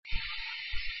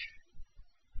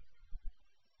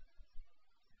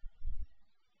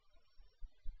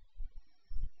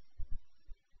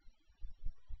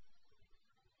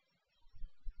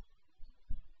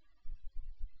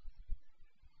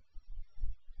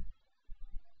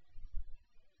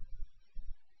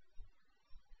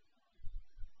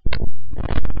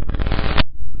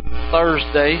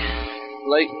Thursday,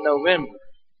 late in November.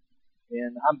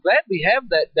 And I'm glad we have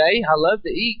that day. I love to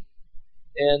eat.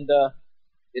 And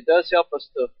it does help us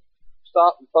to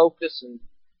stop and focus. And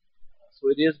so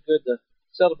it is good to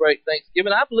celebrate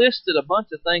Thanksgiving. I've listed a bunch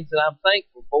of things that I'm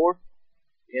thankful for.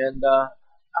 And I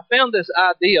found this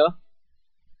idea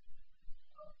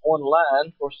online.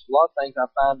 Of course, a lot of things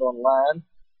I find online.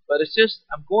 But it's just,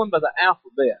 I'm going by the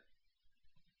alphabet.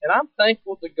 And I'm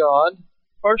thankful to God,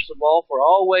 first of all, for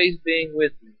always being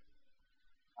with me.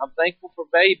 I'm thankful for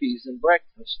babies and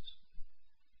breakfast.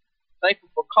 Thankful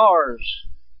for cars.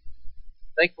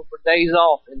 Thankful for days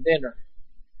off and dinner.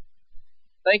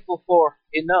 Thankful for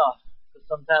enough, because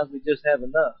sometimes we just have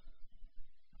enough.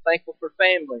 Thankful for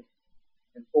family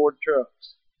and Ford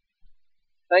trucks.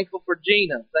 Thankful for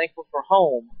Gina. Thankful for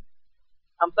home.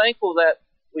 I'm thankful that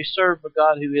we serve a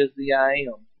God who is the I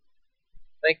Am.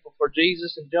 Thankful for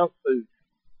Jesus and junk food.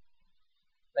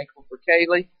 Thankful for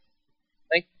Kaylee.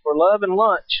 Thankful for love and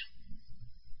lunch.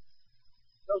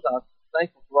 I'm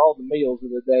thankful for all the meals of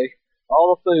the day.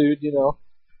 All the food, you know.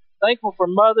 Thankful for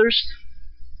mothers.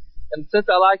 And since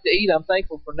I like to eat, I'm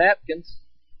thankful for napkins.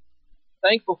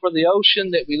 Thankful for the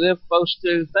ocean that we live close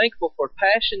to. Thankful for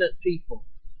passionate people.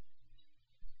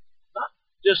 Not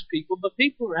just people, but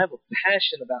people who have a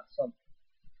passion about something.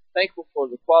 Thankful for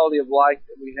the quality of life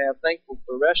that we have. Thankful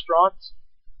for restaurants.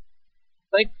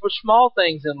 Thankful for small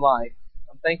things in life.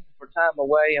 I'm thankful for time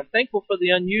away. I'm thankful for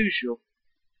the unusual.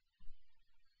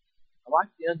 I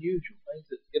like the unusual, things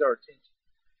that get our attention.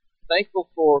 Thankful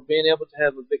for being able to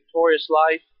have a victorious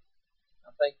life.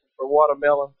 I'm thankful for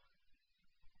watermelon.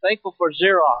 Thankful for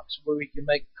Xerox, where we can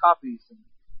make copies.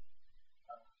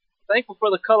 Thankful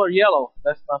for the color yellow.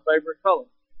 That's my favorite color.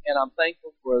 And I'm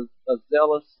thankful for a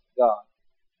zealous God.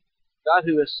 God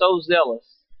who is so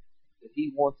zealous that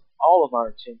He wants all of our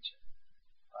attention.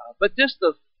 But just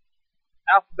the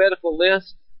alphabetical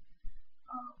list,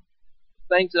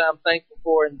 things that I'm thankful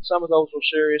for, and some of those are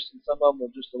serious, and some of them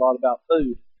are just a lot about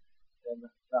food. And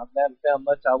I haven't found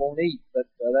much I won't eat, but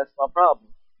that's my problem.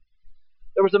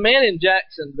 There was a man in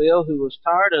Jacksonville who was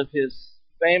tired of his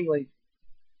family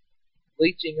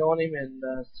leeching on him, and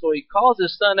so he calls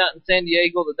his son out in San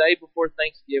Diego the day before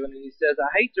Thanksgiving, and he says,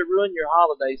 "I hate to ruin your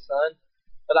holiday, son,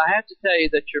 but I have to tell you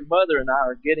that your mother and I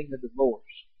are getting a divorce.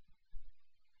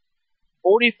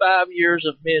 45 years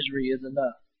of misery is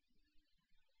enough."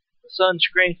 The son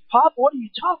screams, "Pop, what are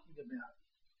you talking about?"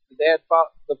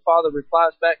 The father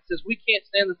replies back and says, "We can't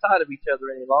stand the sight of each other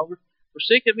any longer. We're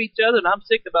sick of each other, and I'm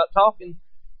sick about talking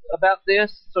about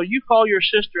this, so you call your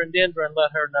sister in Denver and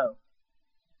let her know."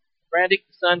 Frantic,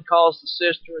 the son calls the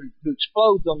sister, who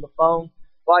explodes on the phone.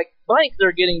 Like blank,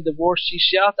 they're getting divorced. She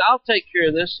shouts, "I'll take care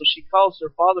of this." So she calls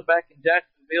her father back in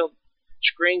Jacksonville,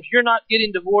 screams, "You're not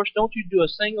getting divorced. Don't you do a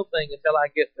single thing until I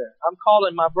get there. I'm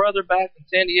calling my brother back in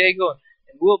San Diego,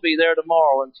 and we'll be there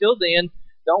tomorrow. Until then,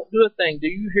 don't do a thing. Do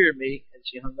you hear me?" And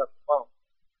she hung up the phone.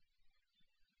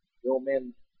 The old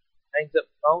man hangs up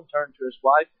the phone, turns to his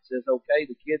wife, and says, "Okay,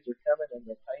 the kids are coming, and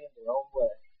they're paying their own way."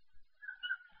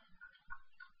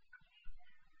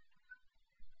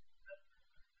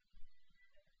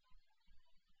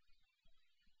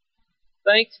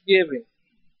 Thanksgiving.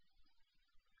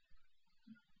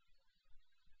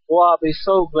 Well, I'll be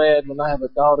so glad when I have a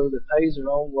daughter that pays her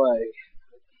own way.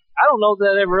 I don't know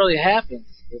that ever really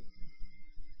happens. But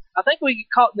I think we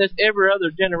get caught in this every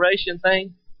other generation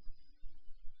thing.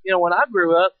 You know, when I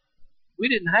grew up, we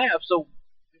didn't have, so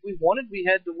if we wanted, we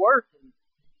had to work. And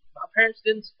my parents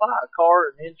didn't supply a car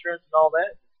and insurance and all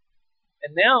that.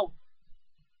 And now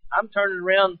I'm turning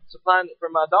around supplying it for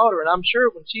my daughter, and I'm sure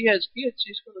when she has kids,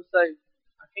 she's going to say,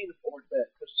 "I can't afford that,"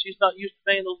 because she's not used to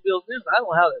paying those bills now. I don't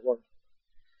know how that works.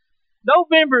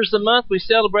 November is the month we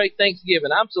celebrate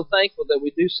Thanksgiving. I'm so thankful that we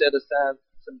do set aside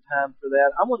some time for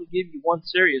that. I want to give you one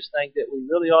serious thing that we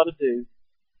really ought to do.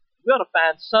 We ought to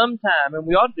find some time, and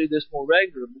we ought to do this more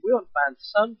regularly, but we ought to find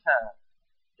some time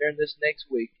during this next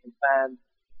week and find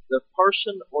the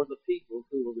person or the people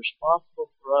who are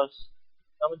responsible for us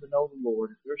coming to know the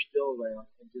Lord, if they're still around,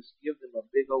 and just give them a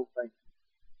big old thank you.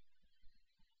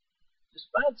 Just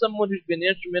find someone who's been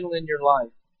instrumental in your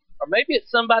life. Or maybe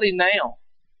it's somebody now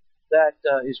that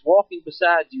is walking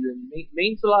beside you and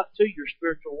means a lot to your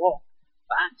spiritual walk.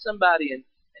 Find somebody and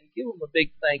give them a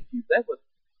big thank you. That would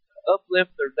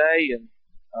uplift their day, and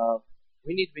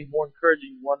we need to be more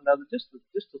encouraging to one another. Just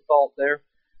a thought there.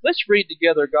 Let's read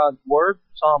together God's Word,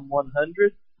 Psalm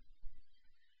 100.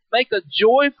 "Make a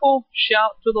joyful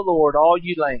shout to the Lord, all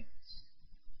you lands.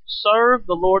 Serve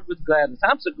the Lord with gladness."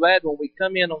 I'm so glad when we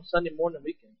come in on Sunday morning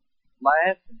we can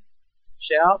laugh and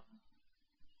shout, and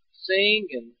sing,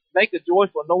 and make a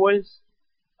joyful noise.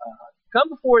 Come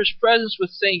before His presence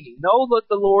with singing. Know that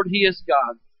the Lord, He is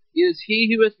God. It is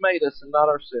He who has made us and not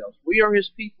ourselves. We are His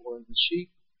people and the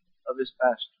sheep of His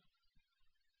pasture.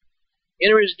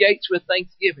 Enter His gates with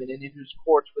thanksgiving and into His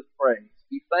courts with praise.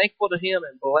 Be thankful to Him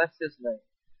and bless His name.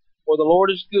 For the Lord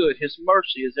is good. His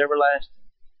mercy is everlasting,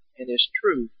 and His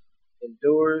truth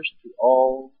endures to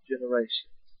all generations.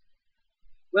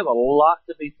 We have a lot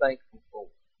to be thankful for.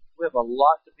 We have a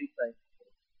lot to be thankful for.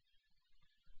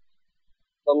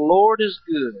 The Lord is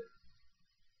good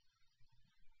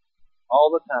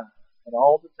all the time, and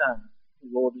all the time the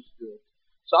Lord is good.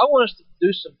 So I want us to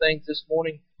do some things this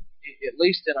morning, at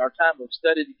least in our time of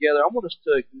study together. I want us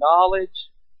to acknowledge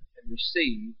and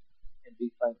receive and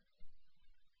be thankful.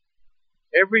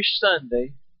 Every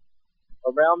Sunday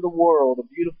around the world,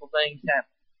 beautiful things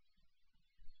happen.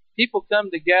 People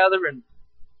come together in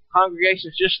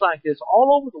congregations just like this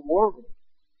all over the world.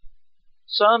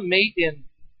 Some meet in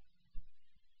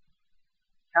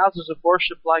houses of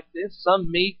worship like this.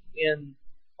 Some meet in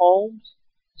homes.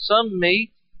 Some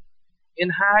meet in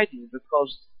hiding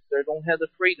because they don't have the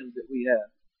freedom that we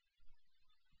have.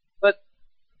 But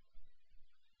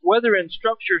whether in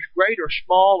structures great or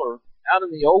small, or out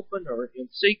in the open or in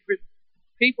secret,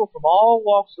 people from all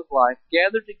walks of life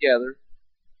gather together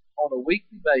on a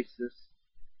weekly basis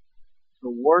to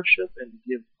worship and to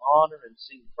give honor and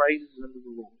sing praises unto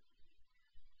the Lord.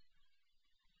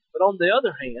 But on the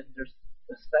other hand, there's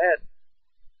the sad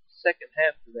second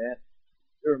half to that.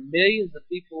 There are millions of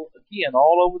people, again,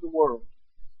 all over the world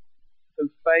who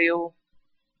fail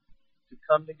to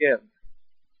come together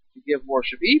to give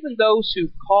worship. Even those who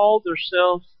call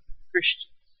themselves Christians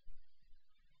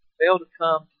fail to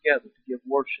come together to give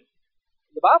worship.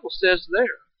 The Bible says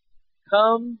there,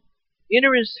 come,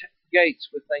 enter His gates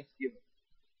with thanksgiving.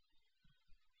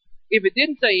 If it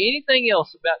didn't say anything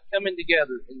else about coming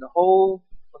together in the whole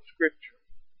of Scripture,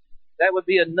 that would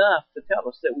be enough to tell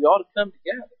us that we ought to come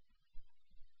together.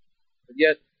 But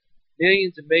yet,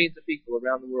 millions and millions of people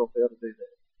around the world fail to do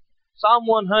that. Psalm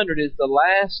 100 is the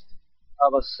last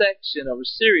of a section of a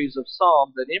series of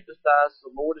psalms that emphasize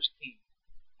the Lord as King.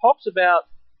 It talks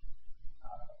about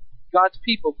God's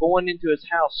people going into His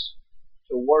house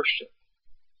to worship.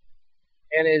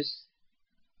 And as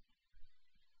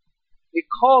it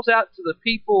calls out to the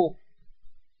people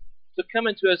to come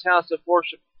into His house of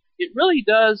worship, it really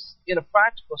does, in a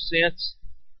practical sense,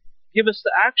 give us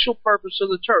the actual purpose of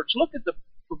the church. Look at the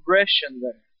progression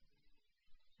there.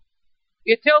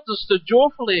 It tells us to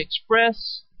joyfully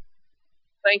express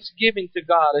thanksgiving to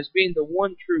God as being the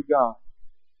one true God.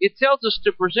 It tells us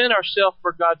to present ourselves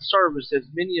for God's service, as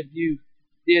many of you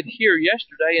did here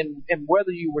yesterday, and whether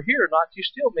you were here or not, you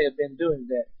still may have been doing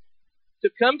that.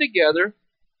 To come together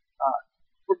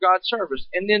for God's service,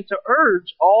 and then to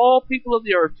urge all people of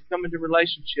the earth to come into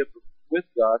relationship with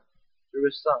God through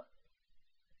His Son.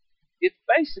 It's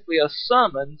basically a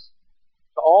summons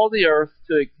to all the earth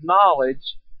to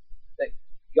acknowledge that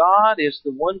God is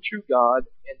the one true God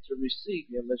and to receive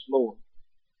Him as Lord.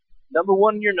 Number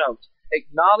one in your notes,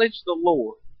 acknowledge the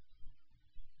Lord,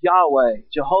 Yahweh,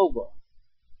 Jehovah,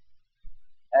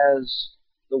 as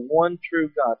the one true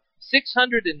God.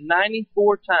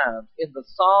 694 times in the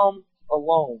Psalm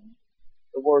alone,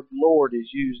 the word Lord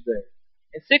is used there.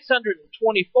 And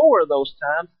 624 of those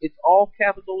times, it's all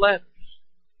capital letters.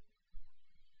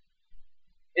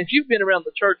 If you've been around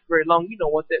the church very long, you know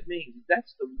what that means.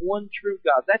 That's the one true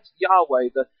God. That's Yahweh,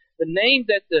 the name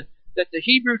that the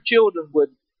Hebrew children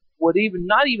would even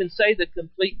not even say the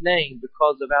complete name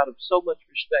because of out of so much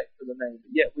respect for the name.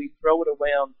 But yet we throw it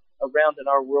around in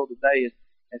our world today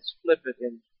and flip it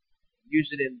and use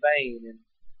it in vain. And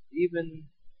even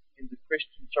in the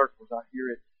Christian circles, I hear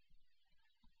it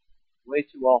way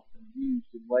too often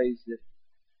used in ways that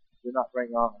do not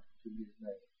bring honor to His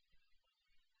name.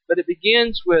 But it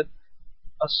begins with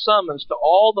a summons to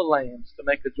all the lands to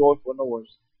make a joyful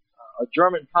noise. A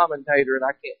German commentator, and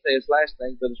I can't say his last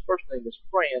name, but his first name is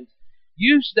Franz,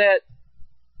 used that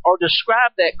or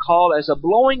described that call as a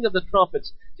blowing of the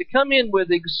trumpets to come in with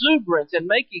exuberance and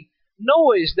making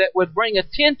noise that would bring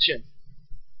attention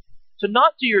to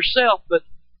not to yourself, but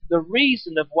the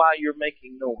reason of why you're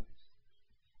making noise.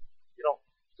 You know,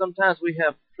 sometimes we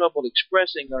have trouble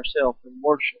expressing ourselves in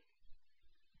worship.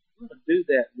 We want to do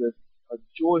that with a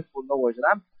joyful noise,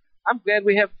 and I'm glad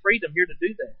we have freedom here to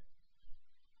do that.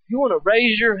 If you want to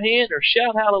raise your hand or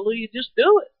shout hallelujah, just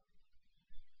do it.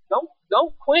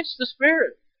 Don't quench the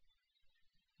Spirit.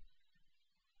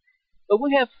 But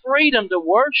we have freedom to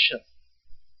worship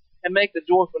and make a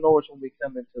joyful noise when we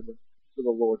come into the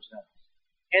Lord's house.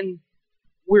 And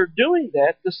we're doing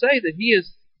that to say that He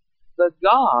is the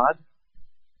God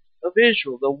of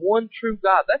Israel, the one true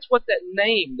God. That's what that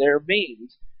name there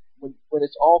means when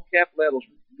it's all cap letters.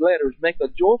 Make a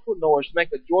joyful noise,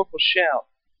 make a joyful shout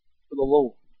for the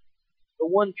Lord, the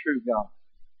one true God.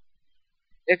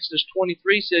 Exodus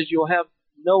 23 says, you'll have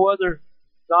no other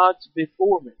gods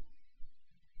before me.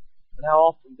 And how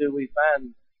often do we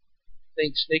find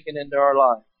things sneaking into our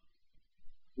life?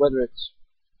 Whether it's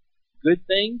good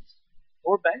things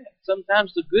or bad.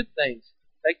 Sometimes the good things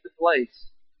take the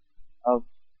place of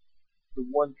the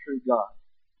one true God.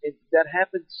 That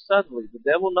happens subtly. The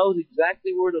devil knows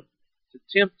exactly where to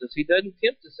tempt us. He doesn't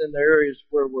tempt us in the areas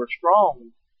where we're strong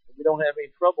and we don't have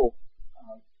any trouble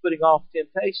putting off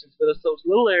temptations, but it's those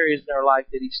little areas in our life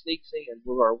that he sneaks in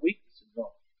where our weaknesses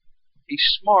are. He's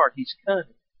smart. He's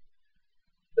cunning.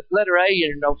 But letter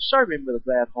A, serve him with a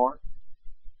glad heart.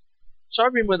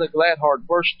 Serve him with a glad heart.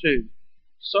 Verse 2.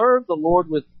 Serve the Lord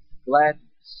with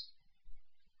gladness.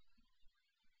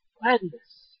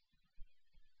 Gladness.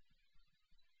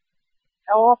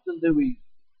 How often do we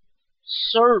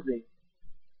serve him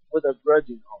with a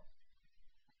grudging heart?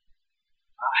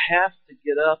 I have to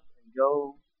get up and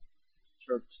go to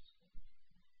church.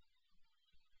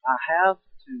 I have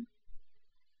to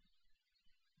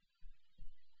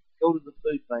go to the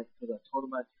food bank because I told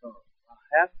him I'd come. I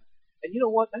have to. And you know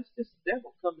what? That's just the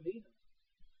devil coming in.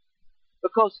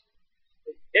 Because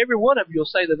every one of you will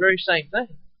say the very same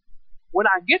thing. When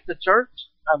I get to church,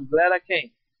 I'm glad I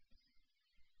came.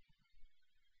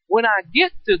 When I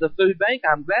get to the food bank,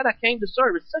 I'm glad I came to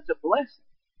serve. It's such a blessing.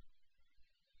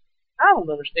 I don't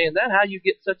understand that, how you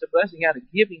get such a blessing out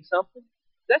of giving something.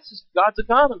 That's just God's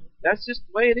economy. That's just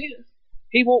the way it is.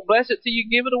 He won't bless it till you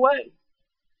give it away.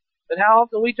 But how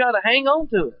often we try to hang on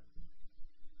to it.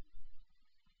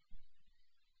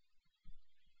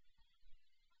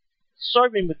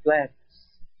 Serve him with gladness.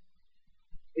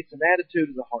 It's an attitude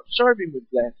of the heart. Serve him with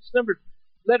gladness.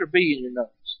 Letter B in your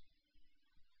notes.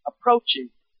 Approach him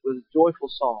with joyful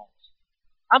songs.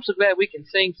 I'm so glad we can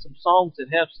sing some songs that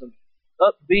have some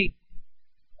upbeat,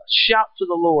 shout to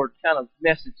the Lord kind of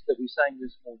message that we sang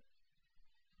this morning.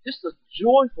 Just a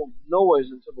joyful noise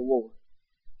unto the Lord.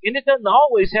 And it doesn't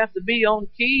always have to be on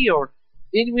key or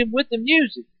even with the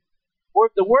music. Or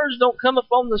if the words don't come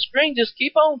up on the screen, just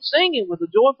keep on singing with a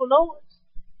joyful noise.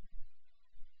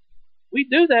 We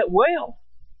do that well.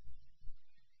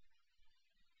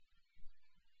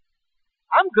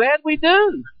 I'm glad we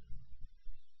do.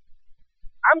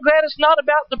 I'm glad it's not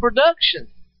about the production.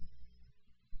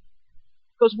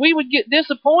 Because we would get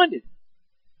disappointed.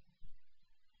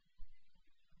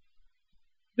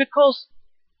 Because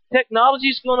technology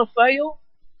is going to fail.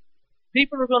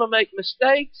 People are going to make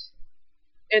mistakes.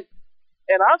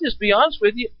 And I'll just be honest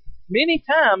with you, many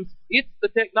times it's the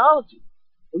technology.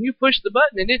 When you push the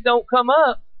button and it don't come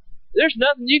up, there's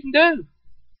nothing you can do.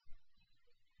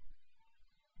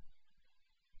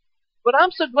 But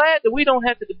I'm so glad that we don't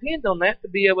have to depend on that to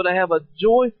be able to have a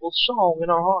joyful song in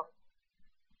our heart.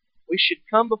 We should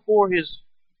come before his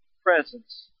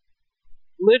presence.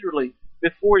 Literally,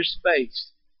 before his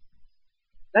face.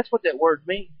 That's what that word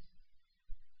means.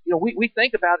 We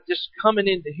think about it just coming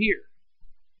into here.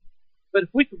 But if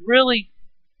we could really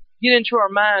get into our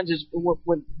minds, is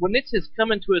when it says come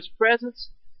into his presence,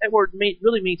 that word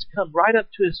really means come right up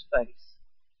to his face.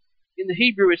 In the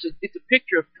Hebrew, it's a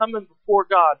picture of coming before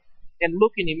God and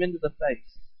looking him into the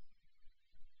face.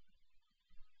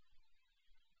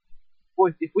 Boy,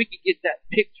 if we could get that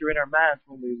picture in our minds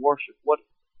when we worship, what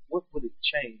would it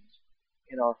change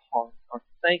in our heart? Our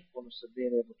thankfulness of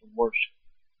being able to worship.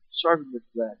 Serve him with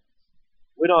gladness.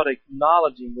 We ought to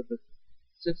acknowledge him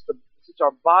since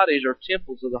our bodies are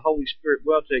temples of the Holy Spirit,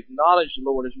 we ought to acknowledge the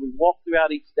Lord as we walk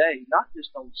throughout each day, not just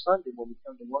on Sunday when we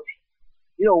come to worship.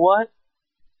 You know what?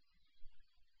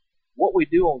 What we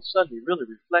do on Sunday really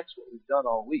reflects what we've done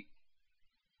all week.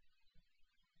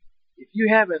 If you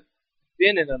haven't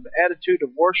been in an attitude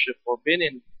of worship or been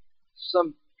in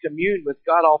some commune with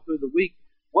God all through the week,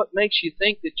 what makes you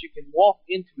think that you can walk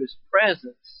into his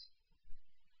presence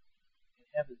and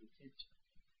have his attention?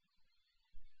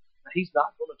 Now, he's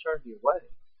not going to turn you away.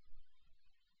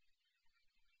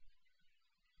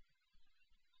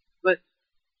 But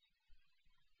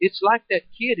it's like that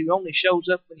kid who only shows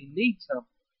up when he needs something.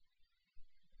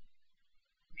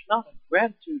 There's not a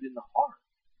gratitude in the heart.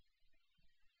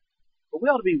 But we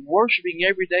ought to be worshiping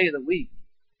every day of the week.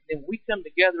 And we come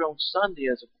together on Sunday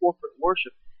as a corporate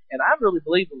worship. And I really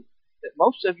believe that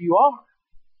most of you are.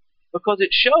 Because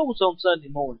it shows on Sunday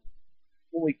morning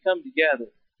when we come together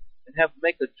and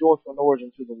make a joyful noise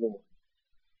unto the Lord.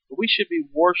 But we should be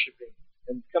worshiping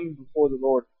and coming before the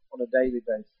Lord on a daily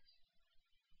basis.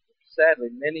 Sadly,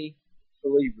 many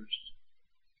believers,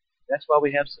 That's why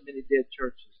we have so many dead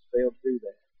churches. Fail to do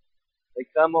that. They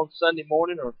come on Sunday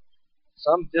morning, or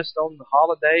some just on the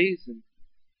holidays, and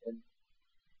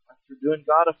like you're doing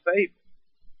God a favor.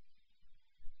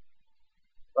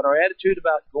 But our attitude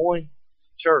about going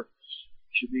to church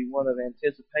should be one of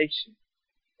anticipation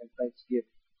and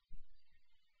thanksgiving.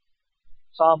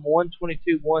 Psalm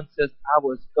 122:1 says, I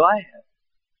was glad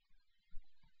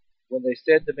when they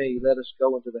said to me, let us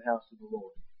go into the house of the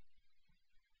Lord.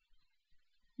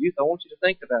 Youth, I want you to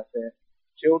think about that.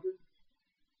 Children,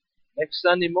 next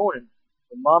Sunday morning,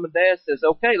 when Mom and Dad says,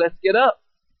 okay, let's get up.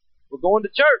 We're going to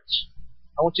church.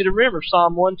 I want you to remember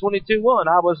Psalm 122:1.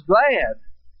 I was glad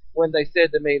when they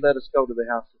said to me, let us go to the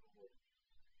house of the Lord.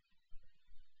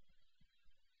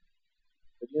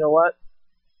 But you know what?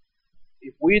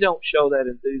 If we don't show that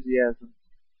enthusiasm,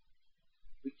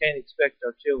 we can't expect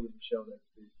our children to show that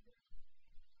enthusiasm.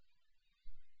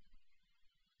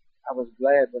 I was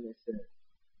glad when they said,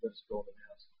 let's go to the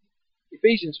house of the Lord.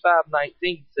 Ephesians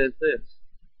 5:19 says this,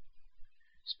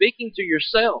 speaking to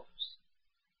yourselves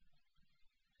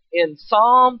in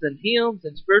psalms and hymns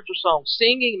and spiritual songs,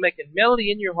 singing and making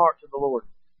melody in your heart to the Lord.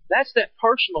 That's that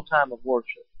personal time of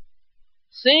worship.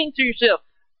 Sing to yourself.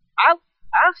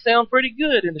 I sound pretty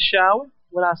good in the shower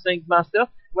when I sing to myself.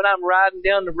 When I'm riding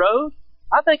down the road,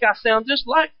 I think I sound just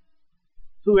like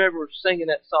whoever's singing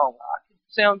that song. I can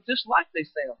sound just like they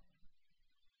sound.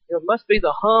 It must be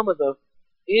the hum of the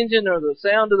engine or the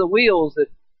sound of the wheels that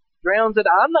drowns it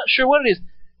out. I'm not sure what it is.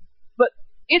 But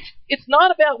it's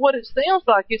not about what it sounds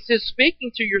like. It says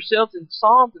speaking to yourselves in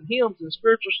psalms and hymns and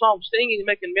spiritual songs, singing and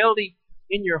making melody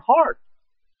in your heart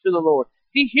to the Lord.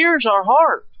 He hears our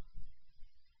heart.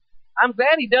 I'm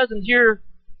glad He doesn't hear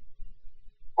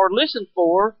or listen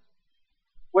for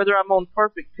whether I'm on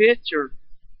perfect pitch or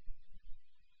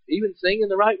even singing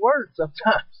the right words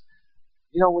sometimes.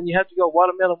 You know, when you have to go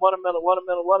watermelon, watermelon,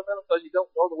 watermelon, watermelon because you don't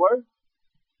know the word.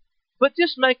 But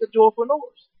just make a joyful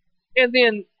noise. And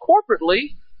then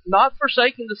corporately, not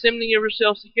forsaking the assembling of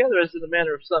yourselves together as in the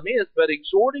manner of some is, but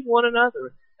exhorting one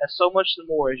another as so much the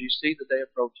more as you see the day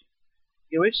approaching.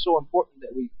 You know, it's so important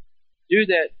that we do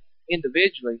that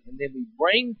individually, and then we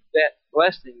bring that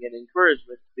blessing and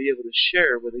encouragement to be able to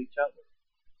share with each other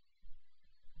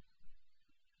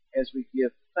as we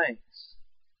give thanks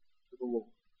to the Lord.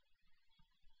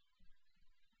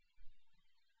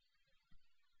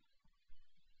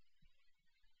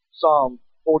 Psalm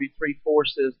 43:4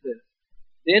 says this,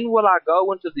 then will I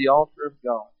go unto the altar of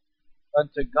God,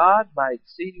 unto God my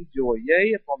exceeding joy,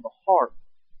 yea, upon the harp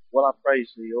will I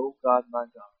praise Thee, O God my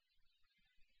God,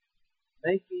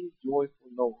 making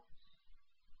joyful noise.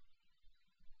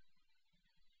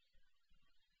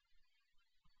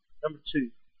 Number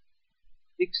 2,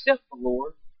 accept the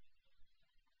Lord.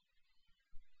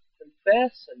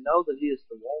 Confess and know that He is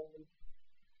the only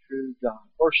true God.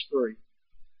 Verse 3,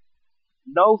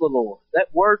 know the Lord.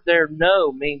 That word there,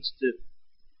 know, means to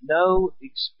know,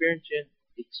 experientially.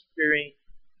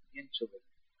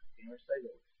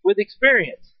 With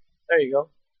experience. There you go.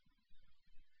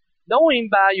 Know Him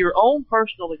by your own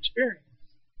personal experience.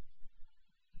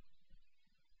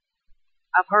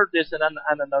 I've heard this, and I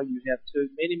know you have too,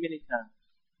 many, many times.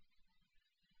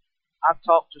 I've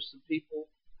talked to some people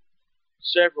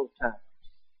several times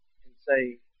and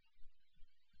say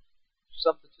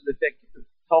something to the effect of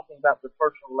talking about their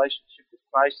personal relationship with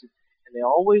Christ, and they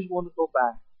always want to go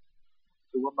back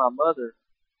to when my mother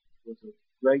was a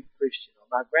great Christian, or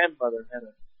my grandmother had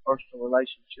a personal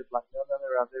relationship like none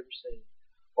other I've ever seen.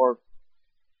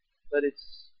 But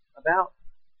it's about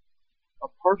a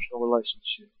personal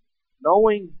relationship.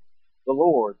 Knowing the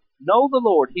Lord. Know the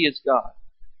Lord, He is God.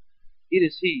 It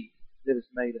is He that has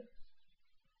made us.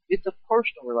 It's a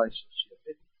personal relationship.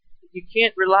 You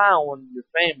can't rely on your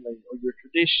family or your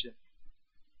tradition.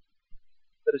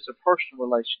 But it's a personal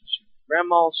relationship.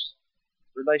 Grandma's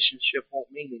relationship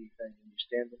won't mean anything when you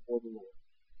stand before the Lord.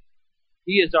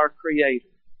 He is our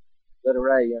Creator. Letter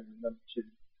A under number 2.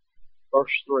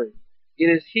 Verse 3. It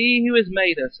is He who has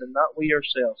made us and not we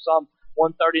ourselves. Psalm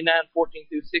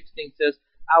 139:14-16 says,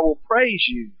 I will praise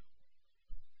you.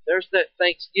 There's that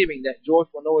thanksgiving, that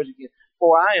joyful noise again.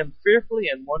 For I am fearfully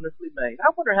and wonderfully made.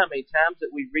 I wonder how many times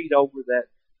that we read over that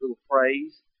little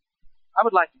phrase. I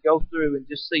would like to go through and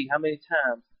just see how many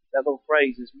times that little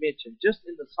phrase is mentioned just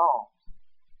in the Psalms.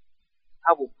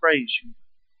 I will praise you.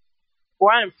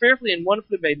 For I am fearfully and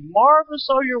wonderfully made. Marvelous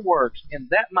are your works, and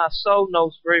that my soul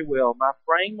knows very well. My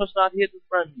frame was not hidden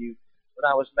from you when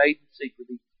I was made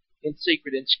in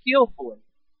secret and skillfully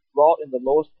wrought in the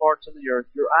lowest parts of the earth.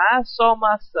 Your eyes saw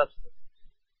my substance,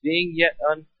 being yet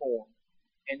unformed,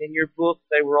 and in your book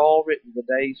they were all written, the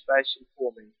days fashioned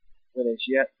for me, when as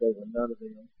yet there were none of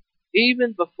them.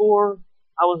 Even before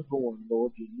I was born,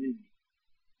 Lord, you knew me.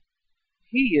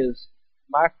 He is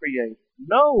my Creator.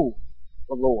 Know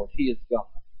the Lord. He is God.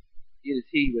 It is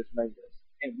He who has made us,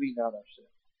 and we not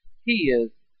ourselves. He is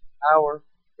our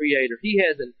Creator. He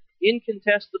has an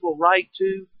incontestable right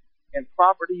to and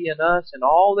property in us and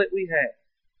all that we have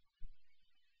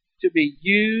to be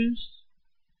used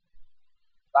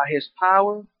by His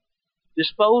power,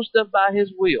 disposed of by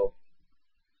His will,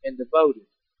 and devoted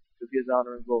to His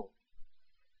honor and glory.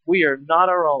 We are not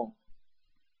our own.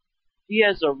 He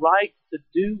has a right to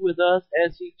do with us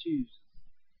as He chooses.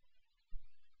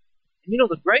 And you know,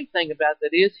 the great thing about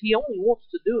that is He only wants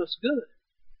to do us good.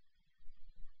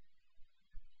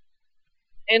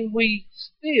 And we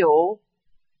still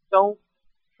don't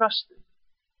trust Him.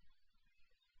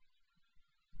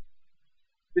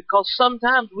 Because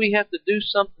sometimes we have to do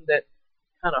something that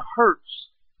kind of hurts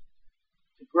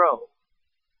to grow.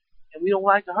 And we don't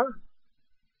like to hurt.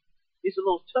 He's a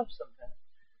little tough sometimes.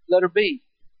 Letter B.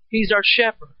 He's our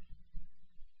shepherd.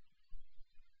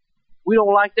 We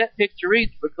don't like that picture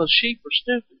either because sheep are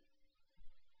stupid.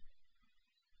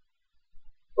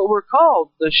 But we're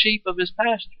called the sheep of His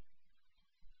pasture.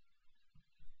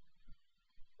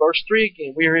 Verse 3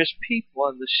 again, we are His people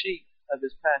and the sheep of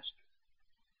His pasture.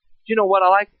 You know what I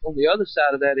like on the other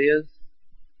side of that is,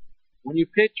 when you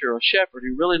picture a shepherd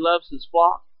who really loves his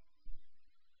flock,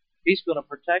 he's going to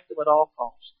protect them at all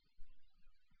costs.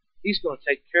 He's going to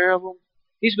take care of them.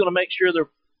 He's going to make sure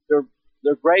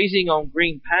they're grazing on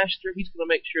green pasture. He's going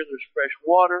to make sure there's fresh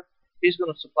water. He's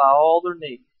going to supply all their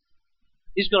needs.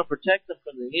 He's going to protect them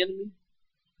from the enemy.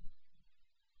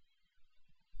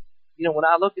 You know, when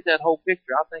I look at that whole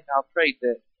picture, I think I'll trade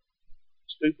that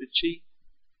stupid sheep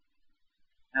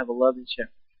and have a loving shepherd.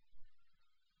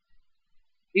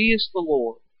 He is the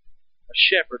Lord, a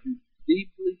shepherd who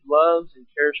deeply loves and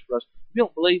cares for us. If you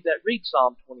don't believe that, read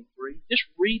Psalm 23. Just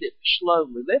read it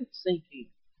slowly. Let it sink in.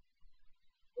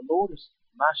 The Lord is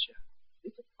my shepherd.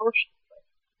 It's a personal thing.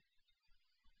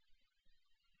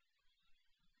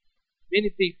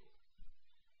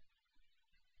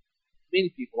 Many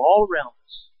people all around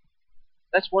us.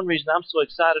 That's one reason I'm so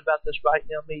excited about this Right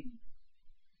Now meeting.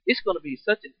 It's going to be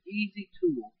such an easy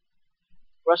tool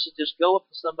for us to just go up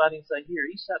to somebody and say, here,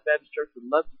 Eastside Baptist Church would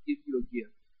love to give you a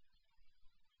gift.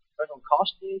 It's not going to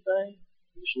cost you anything.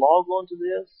 You just log on to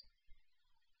this.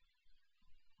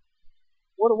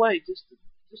 What a way just to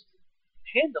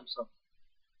hand them something.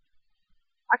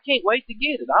 I can't wait to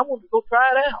get it. I want to go try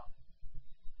it out.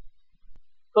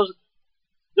 Because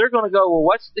they're going to go, well,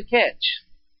 what's the catch?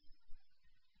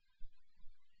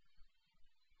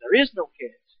 There is no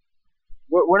catch.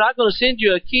 We're not going to send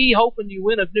you a key hoping you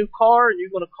win a new car and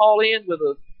you're going to call in with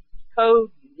a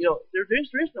code. You know, there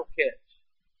is no catch.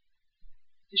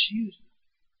 Just use it.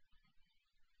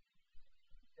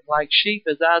 And like sheep,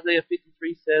 as Isaiah 53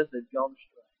 says, they've gone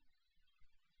astray.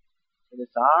 And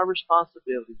it's our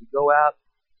responsibility to go out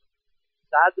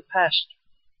inside the pasture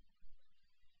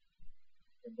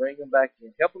and bring them back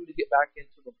in. Help them to get back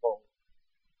into the fold.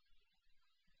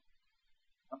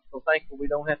 I'm so thankful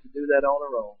we don't have to do that on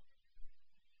our own.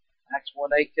 Acts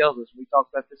 1:8 tells us, we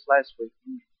talked about this last week,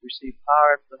 you receive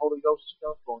power after the Holy Ghost has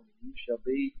come upon you. You shall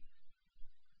be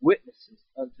witnesses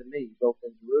unto me, both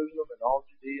in Jerusalem and all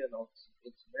Judea and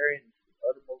in Samaria and to the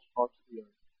uttermost parts of the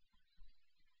earth.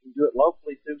 We can do it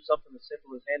locally through something as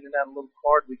simple as handing out a little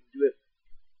card. We can do it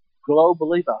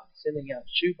globally by sending out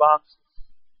shoe boxes.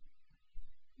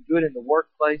 We can do it in the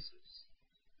workplaces.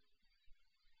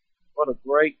 What a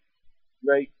great,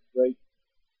 great, great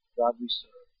God we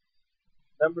serve.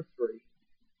 Number 3.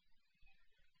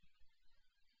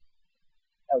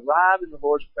 Arrive in the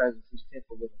Lord's presence, His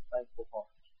temple, with a thankful heart.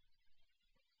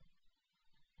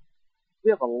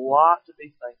 We have a lot to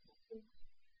be thankful for.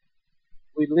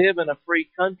 We live in a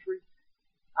free country.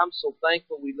 I'm so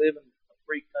thankful we live in a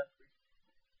free country.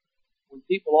 When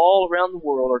people all around the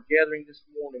world are gathering this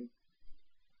morning,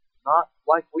 not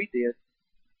like we did,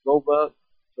 drove up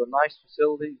to a nice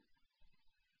facility,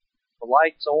 the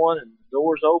lights on and the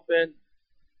doors open.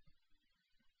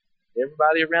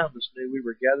 Everybody around us knew we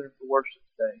were gathering for worship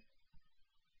today.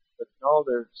 But no,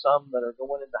 there are some that are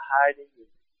going into hiding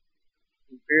and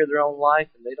in fear of their own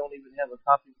life, and they don't even have a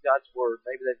copy of God's Word.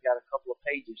 Maybe they've got a couple of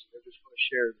pages and they're just going to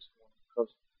share this morning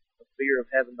because of fear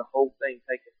of having the whole thing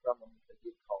taken from them if they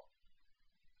get caught.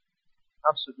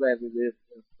 I'm so glad we live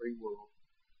in a free world.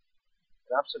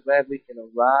 And I'm so glad we can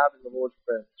arrive in the Lord's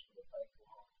presence with a thankful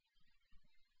heart.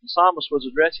 The psalmist was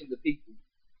addressing the people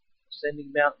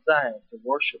ascending Mount Zion to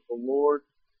worship the Lord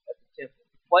at the temple,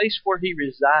 the place where He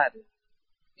resided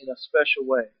in a special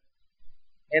way.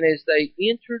 And as they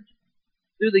entered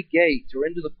through the gates or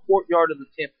into the courtyard of the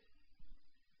temple,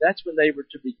 That's when they were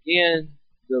to begin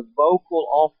the vocal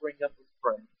offering up of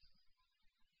praise.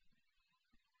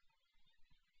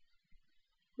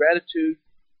 Gratitude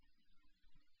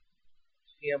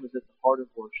to Him is at the heart of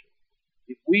worship.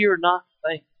 If we are not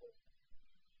thankful,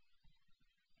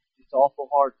 it's awful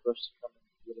hard for us to come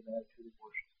with an attitude of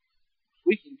worship.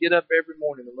 We can get up every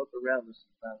morning and look around us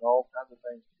and find all kinds of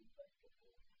things to be thankful for.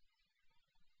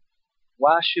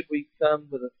 Why should we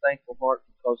come with a thankful heart?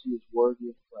 Because He is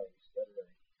worthy of praise.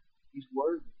 He's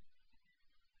worthy.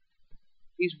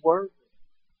 He's worthy.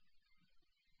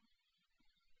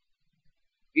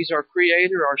 He's our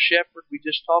Creator, our Shepherd we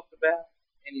just talked about,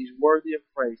 and He's worthy of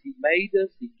praise. He made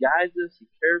us, He guides us, He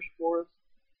cares for us.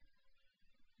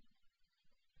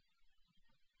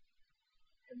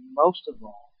 And most of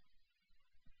all,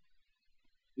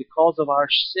 because of our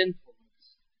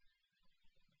sinfulness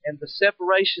and the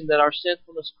separation that our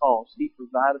sinfulness caused, He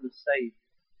provided a Savior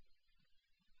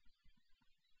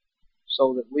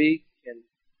so that we can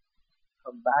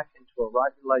come back into a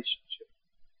right relationship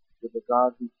with the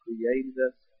God who created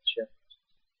us and shepherds us.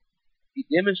 He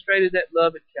demonstrated that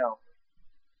love at Calvary.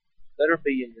 Let her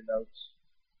be in your notes.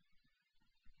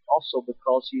 Also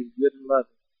because He is good and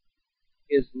loving.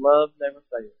 His love never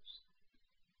fails.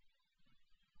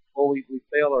 Oh, we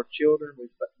fail our children, we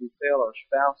fail our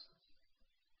spouses.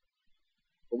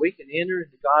 But we can enter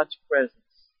into God's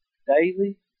presence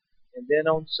daily and then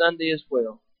on Sunday as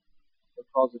well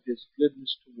because of His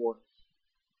goodness toward us.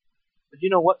 But you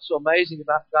know what's so amazing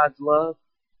about God's love?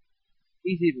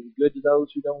 He's even good to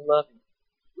those who don't love Him.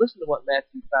 Listen to what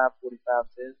Matthew 5:45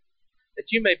 says.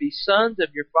 That you may be sons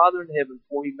of your Father in heaven,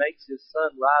 for He makes His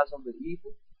sun rise on the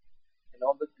evil and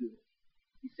on the good.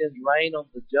 He sends rain on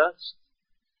the just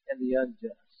and the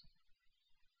unjust.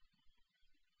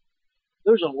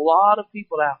 There's a lot of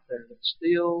people out there that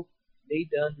still need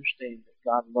to understand that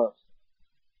God loves them.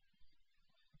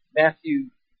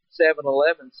 Matthew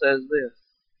 7:11 says this,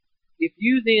 if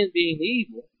you then, being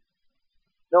evil,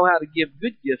 know how to give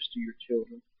good gifts to your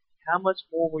children, how much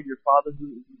more will your Father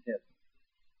who is in heaven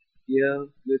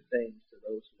give good things to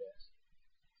those who ask Him?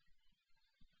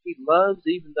 He loves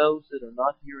even those that are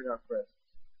not here in our presence.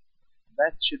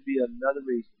 That should be another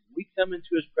reason. We come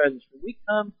into His presence. When we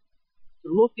come to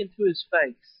look into His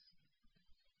face,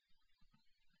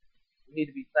 we need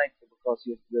to be thankful because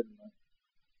He is good and loving.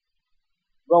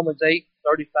 Romans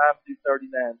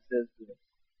 8:35-39 says this,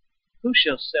 who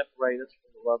shall separate us from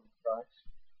the love of Christ?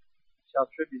 Shall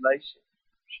tribulation,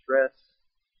 stress,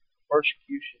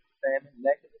 persecution, famine,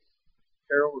 nakedness,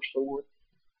 peril, or sword?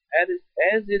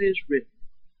 As it is written,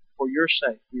 for your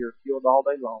sake we are killed all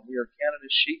day long. We are counted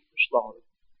as sheep for slaughter.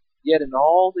 Yet in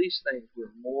all these things we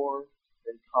are more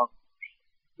than conquerors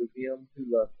through Him who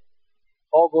loved us.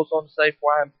 Paul goes on to say,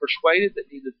 for I am persuaded that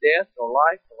neither death, nor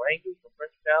life, nor angels, nor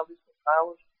principalities, nor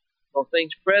powers, nor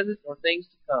things present, nor things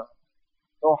to come,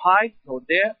 nor height, nor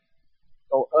depth,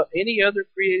 nor any other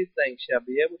created thing shall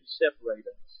be able to separate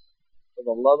us from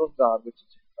the love of God which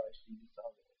is in Christ Jesus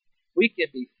our Lord. We can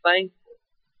be thankful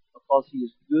because He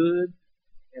is good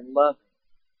and loving,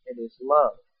 and His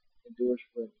love endures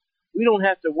forever. We don't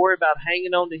have to worry about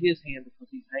hanging on to His hand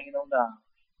because He's hanging on to ours.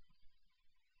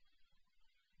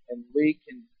 And we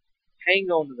can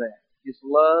hang on to that. His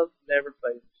love never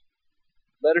fails.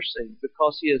 Let her see,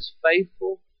 because He is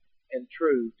faithful and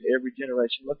true to every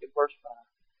generation. Look at verse 5.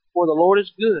 For the Lord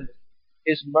is good,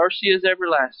 His mercy is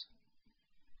everlasting,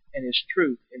 and His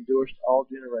truth endures to all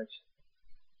generations.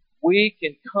 We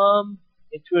can come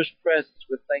into His presence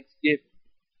with thanksgiving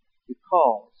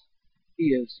because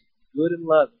He is good and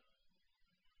loving.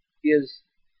 He is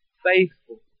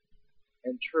faithful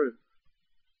and true.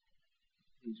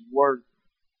 He's worthy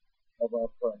of our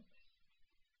praise.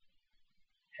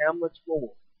 How much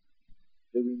more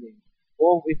do we need?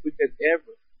 Oh, if we could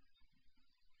ever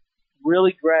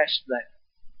really grasp that,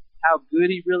 how good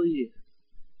He really is,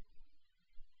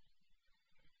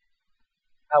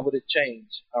 how would it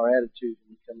change our attitude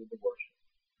when we come into worship?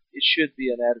 It should be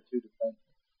an attitude of thankfulness.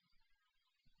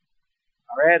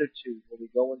 Our attitude when we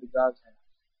go into God's house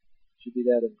should be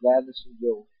that of gladness and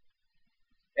joy.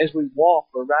 As we walk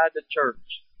or ride to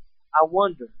church, I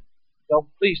wonder,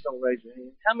 please don't raise your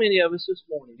hand, how many of us this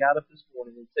morning got up this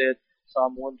morning and said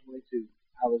Psalm 122,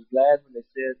 I was glad when they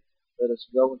said, let us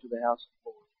go into the house of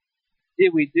the Lord.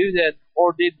 Did we do that,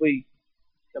 or did we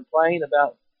complain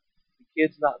about the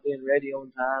kids not being ready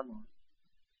on time, or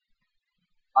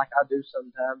like I do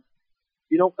sometimes?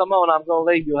 If you don't come on, I'm going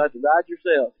to leave. You'll have to ride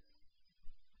yourself.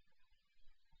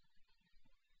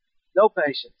 No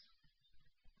patience.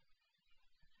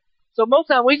 So most of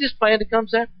the time we just plan to come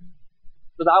separate.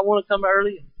 But I want to come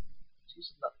early, and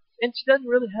she's not. And she doesn't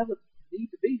really have a need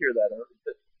to be here that early.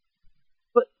 But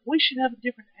But we should have a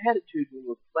different attitude when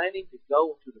we're planning to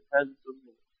go into the presence of the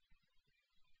Lord.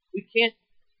 We can't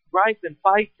gripe and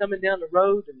fight coming down the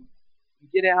road and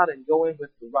get out and go in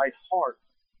with the right heart.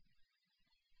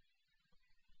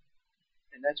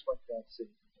 And that's what God sees.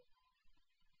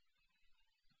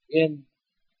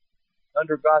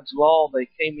 Under God's law, they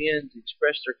came in to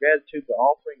express their gratitude by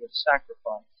offering a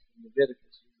sacrifice in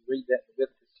Leviticus. You can read that in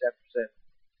Leviticus chapter 7.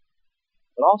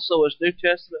 But also, as New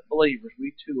Testament believers,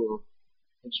 we too are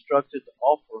instructed to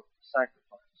offer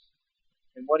sacrifice.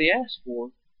 And what he asked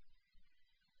for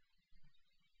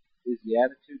is the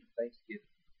attitude of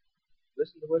thanksgiving.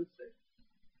 Listen to what it says.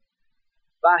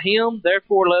 By him,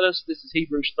 therefore, let us, this is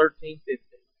Hebrews 13:15.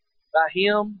 By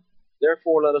him,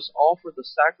 therefore, let us offer the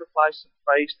sacrifice of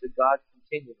praise to God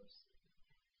continuously.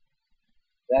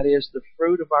 That is the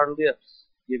fruit of our lips,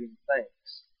 giving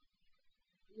thanks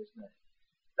to his name.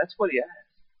 That's what he asked.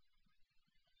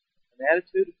 An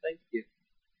attitude of thanksgiving.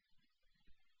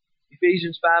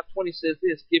 Ephesians 5:20 says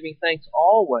this, giving thanks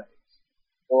always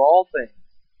for all things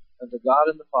unto God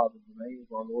and the Father in the name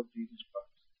of our Lord Jesus Christ.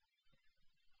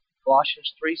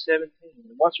 Colossians 3:17.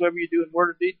 And whatsoever you do in word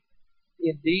or deed,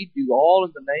 indeed do all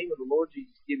in the name of the Lord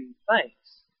Jesus, giving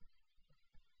thanks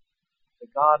to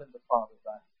God and the Father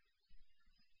by him.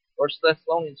 1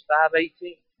 Thessalonians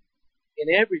 5:18.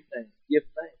 In everything give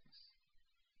thanks.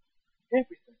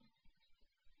 Everything.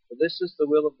 For this is the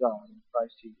will of God in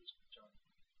Christ Jesus.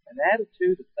 An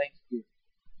attitude of thanksgiving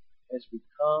as we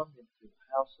come into the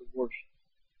house of worship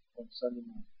on Sunday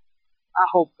morning. I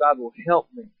hope God will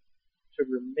help me to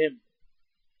remember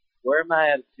where my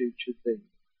attitude should be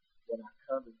when I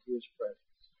come into his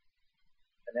presence.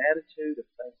 An attitude of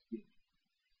thanksgiving.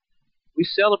 We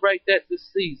celebrate that this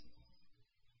season.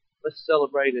 Let's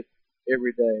celebrate it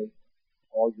every day,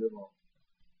 all year long.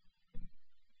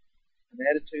 An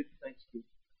attitude of thanksgiving.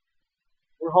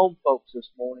 We're home folks this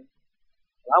morning,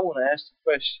 and I want to ask the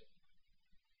question.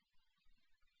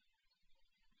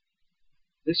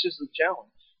 This is the challenge.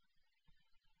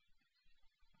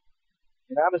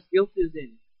 And I'm as guilty as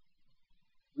any.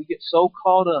 We get so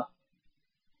caught up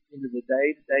into the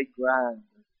day-to-day grind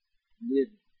of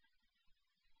living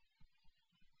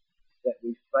that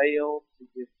we fail to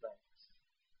give thanks.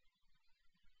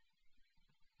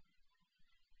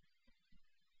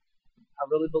 I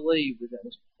really believe that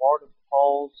was part of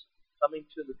Paul's coming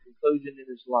to the conclusion in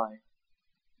his life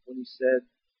when he said,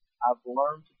 I've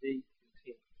learned to be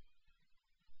content.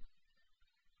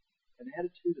 An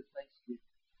attitude of thanksgiving.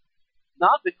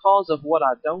 Not because of what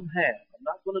I don't have. I'm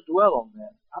not going to dwell on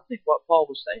that. I think what Paul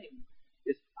was saying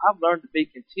is I've learned to be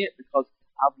content because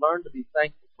I've learned to be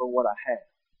thankful for what I have.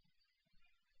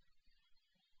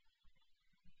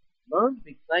 Learn to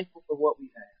be thankful for what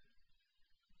we have.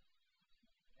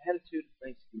 An attitude of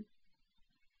thanksgiving.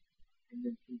 And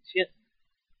then contentment,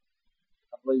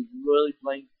 I believe, really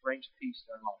brings peace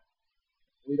in our life.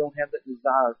 We don't have that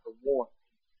desire for want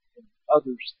and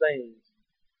others' things.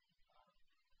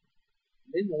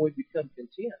 And then when we become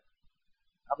content,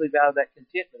 I believe out of that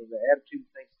contentment, of the attitude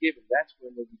of thanksgiving, that's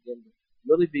when we begin to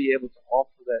really be able to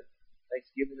offer that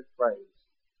thanksgiving and praise.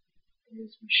 And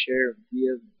as we share and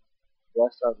give and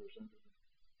bless others under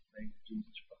the name of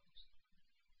Jesus Christ.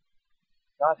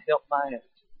 God help my attitude.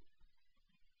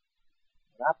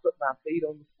 When I put my feet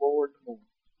on the floor in the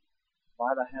morning,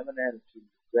 might I have an attitude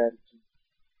of gratitude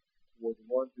toward the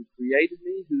one who created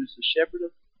me, who is the shepherd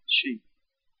of the sheep.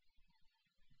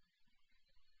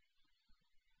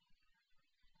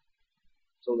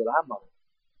 So that I might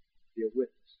be a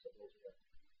witness to those around me.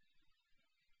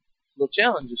 The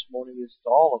challenge this morning is to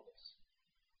all of us.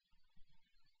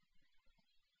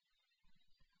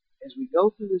 As we go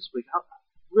through this week, I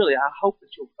hope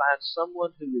that you'll find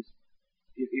someone who is,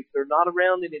 if they're not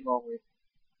around any longer,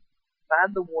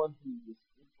 find the one who is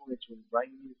influential in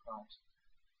bringing you to Christ.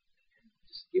 And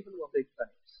just give them a big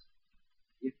thanks.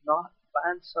 If not,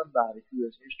 find somebody who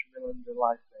is instrumental in your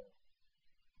life now.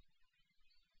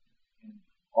 And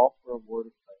offer a word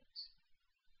of thanks.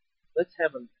 Let's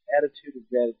have an attitude of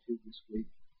gratitude this week.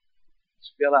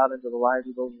 Spill out into the lives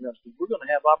of those around us. We're going to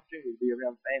have opportunity to be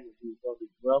around families who are going to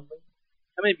be grumbling.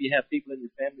 How many of you have people in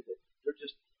your family that they're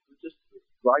just the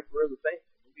griper of the family?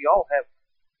 We all have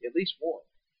at least one.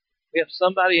 We have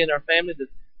somebody in our family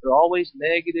that they're always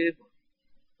negative.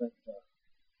 But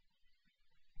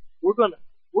we're going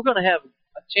to have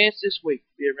a chance this week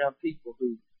to be around people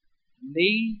who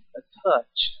need a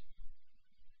touch.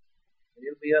 And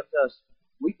it'll be up to us.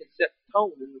 We can set the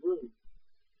tone in the room.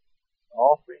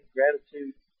 Offering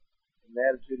gratitude and an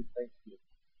attitude of thanksgiving.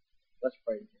 Let's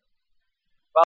pray together.